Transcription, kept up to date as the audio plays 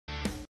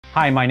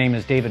Hi, my name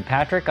is David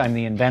Patrick. I'm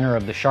the inventor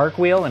of the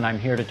sharkwheel, and I'm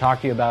here to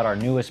talk to you about our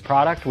newest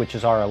product, which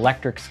is our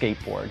electric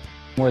skateboard.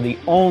 We're the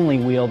only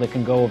wheel that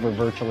can go over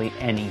virtually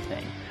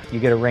anything. You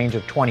get a range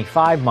of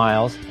 25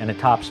 miles and a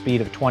top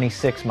speed of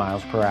 26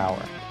 miles per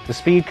hour. The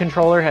speed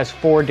controller has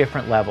 4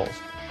 different levels.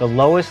 The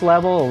lowest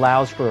level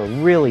allows for a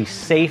really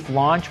safe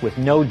launch with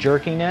no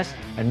jerkiness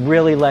and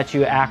really lets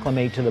you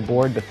acclimate to the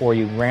board before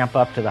you ramp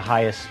up to the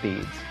highest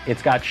speeds.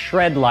 It's got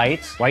shred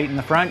lights, white in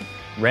the front,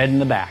 red in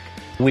the back.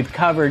 We've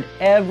covered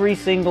every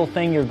single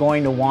thing you're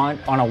going to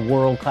want on a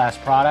world-class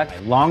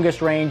product.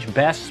 Longest range,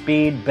 best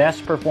speed,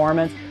 best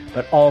performance,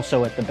 but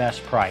also at the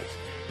best price.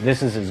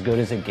 This is as good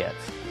as it gets.